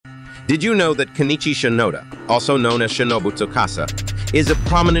Did you know that Kenichi Shinoda, also known as Shinobu Tsukasa, is a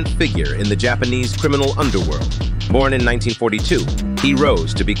prominent figure in the Japanese criminal underworld? Born in 1942, he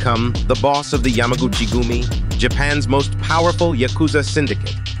rose to become the boss of the Yamaguchi-gumi, Japan's most powerful Yakuza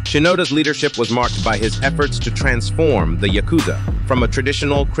syndicate. Shinoda's leadership was marked by his efforts to transform the Yakuza from a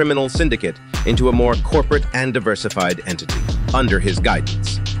traditional criminal syndicate into a more corporate and diversified entity. Under his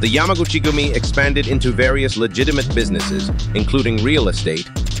guidance, the Yamaguchi-gumi expanded into various legitimate businesses, including real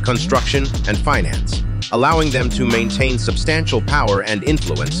estate, construction, and finance, allowing them to maintain substantial power and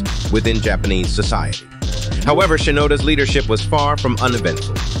influence within Japanese society. However, Shinoda's leadership was far from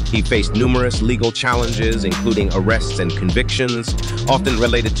uneventful. He faced numerous legal challenges, including arrests and convictions, often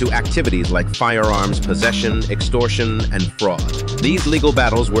related to activities like firearms possession, extortion, and fraud. These legal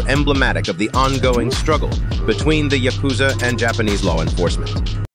battles were emblematic of the ongoing struggle between the Yakuza and Japanese law enforcement.